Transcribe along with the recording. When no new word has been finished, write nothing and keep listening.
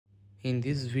In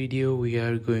this video, we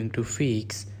are going to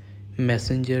fix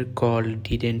Messenger call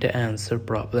didn't answer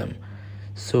problem.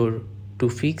 So to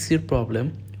fix your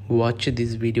problem, watch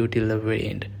this video till the very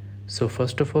end. So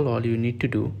first of all you need to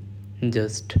do,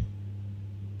 just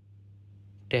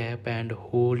tap and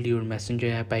hold your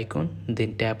Messenger app icon,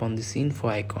 then tap on this info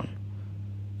icon.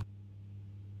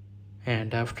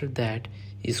 And after that,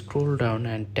 scroll down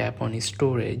and tap on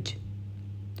storage.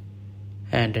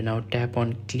 And now tap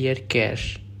on clear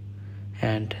cache.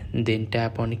 And then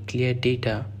tap on clear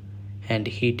data and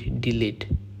hit delete.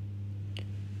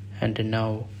 And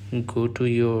now go to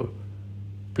your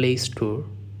Play Store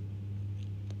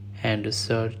and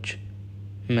search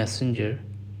Messenger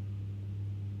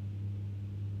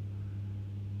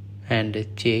and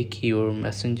check your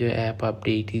Messenger app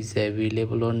update is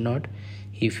available or not.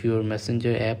 If your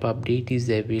Messenger app update is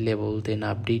available, then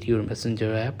update your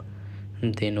Messenger app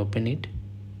and then open it.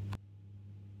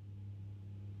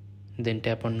 Then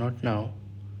tap on not now,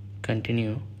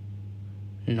 continue,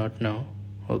 not now,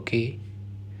 okay,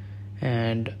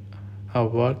 and our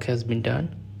work has been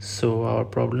done. So our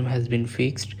problem has been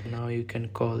fixed. Now you can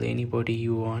call anybody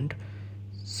you want.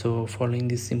 So following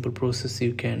this simple process,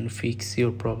 you can fix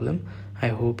your problem. I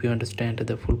hope you understand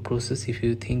the full process. If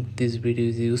you think this video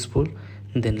is useful,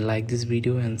 then like this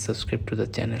video and subscribe to the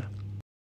channel.